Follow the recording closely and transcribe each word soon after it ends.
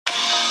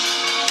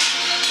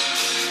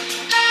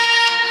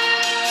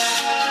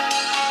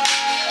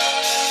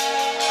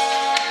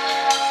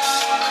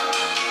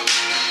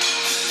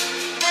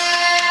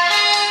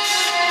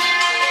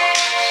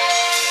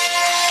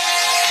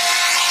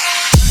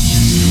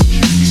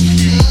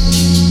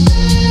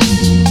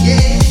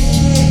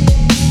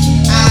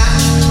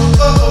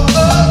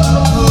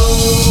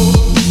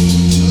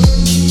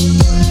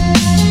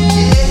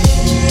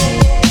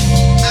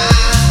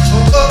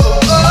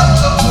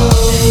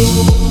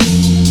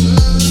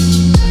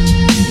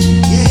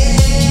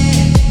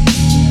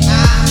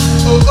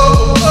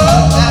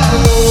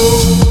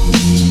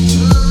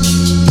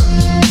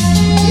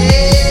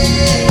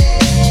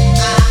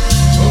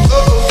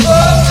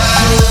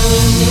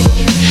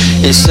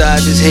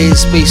this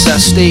headspace I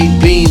stay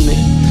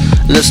beaming.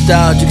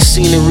 Nostalgic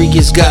scenery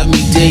has got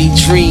me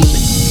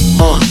daydreaming.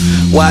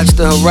 Watch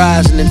the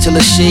horizon until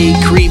a shade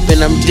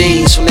creeping. I'm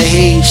dazed from the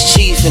haze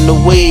chief in the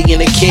way in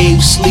the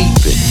cave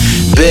sleeping.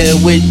 Bear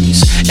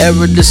witness,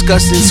 ever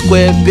discussing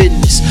square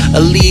business.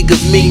 A league of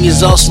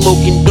minions all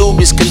smoking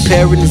doobies,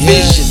 comparing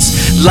visions.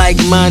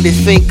 Like-minded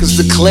thinkers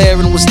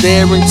declaring what's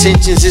their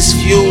intentions. It's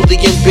fuel the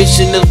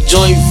ambition of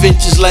joint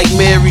ventures like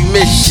Mary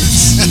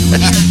Missions.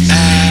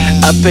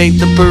 I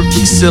paint the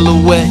perfect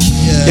silhouette.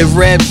 If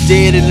rap's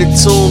dead in the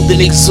tomb,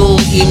 then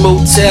exhume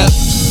Emotep.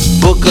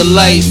 Book of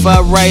life,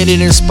 I write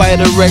it in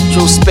spite of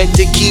retrospect.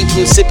 To keep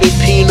him sipping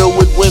Pinot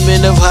with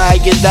women of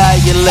higher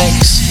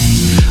dialects.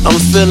 I'm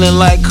feeling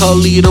like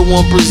Carlito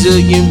on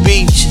Brazilian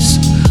beaches.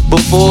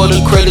 Before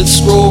the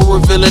credits roll,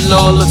 revealing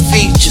all the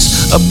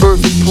features. A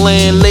perfect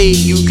plan laid,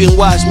 you can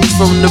watch me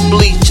from the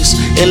bleachers.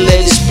 And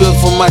let it spill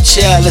from my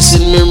chalice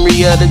in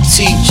memory of the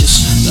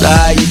teachers. The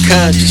higher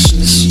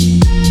consciousness.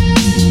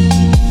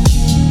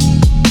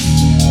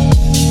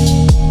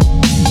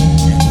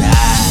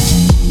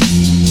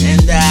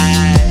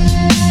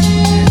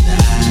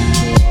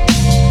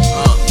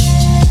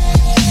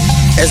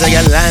 As I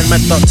align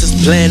my thoughts, this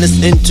plan is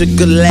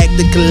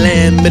intergalactic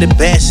calamity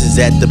bashes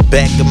at the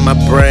back of my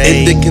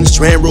brain. In Dickens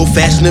strand roll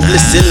fashionably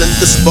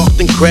cylinder sparked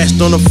and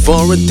crashed on a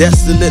foreign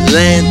desolate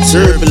land.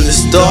 Turbulent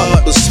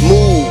start but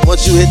smooth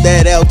once you hit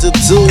that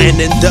altitude. An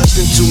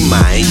induction to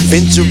mind,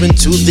 venture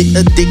into the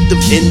addictive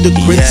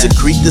endocrine.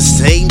 Secrete the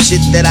same shit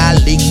that I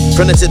leak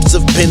from the tips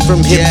of pen from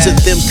hip to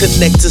them.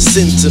 Connect to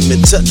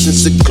sentiment, touching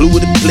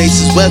secluded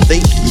places where they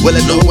well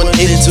I know one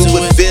into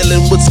it.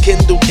 Feeling what's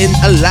kindled and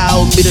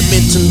allow me to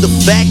mention the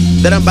fact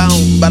that I'm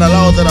bound by the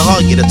laws of the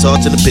heart. Get a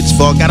torch and a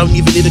pitchfork. I don't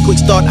even need a quick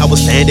start. I will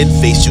stand and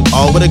face you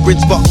all with a grin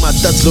spark. My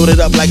thoughts loaded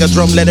up like a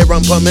drum. Let it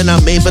run pumping.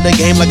 I'm made for the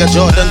game like a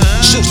Jordan.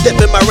 Shoot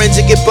step in my range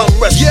and get bum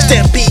rush.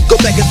 Stampede, go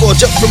back and forth,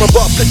 jump from a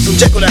bar, flip from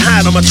Jekyll to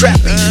Hyde on my trap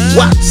beat.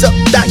 What's up,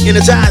 Doc?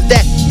 Energize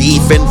that.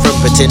 Defend from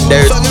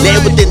pretenders.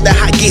 Land within the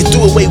high gates.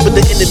 Do away with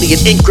the enemy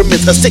in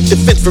increments. A sick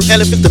defense from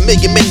elephants to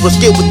million men. With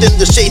skill within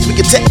the shades. We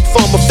can take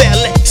form of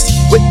phalanx.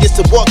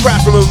 Witness a war cry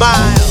from a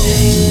mile.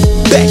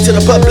 Back to the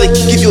public.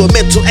 Give you a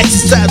mental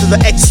exercise as I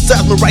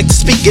exercise my right to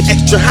speak. Get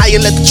extra high and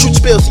let the truth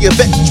spill to your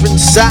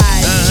veteran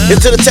side.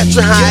 Into the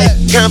tetra high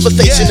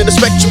conversation in the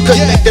spectrum.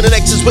 Connecting the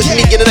nexus with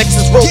me in the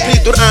nexus. Roll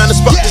please through the honor.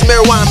 Spark this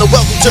marijuana.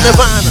 Welcome to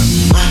Nirvana.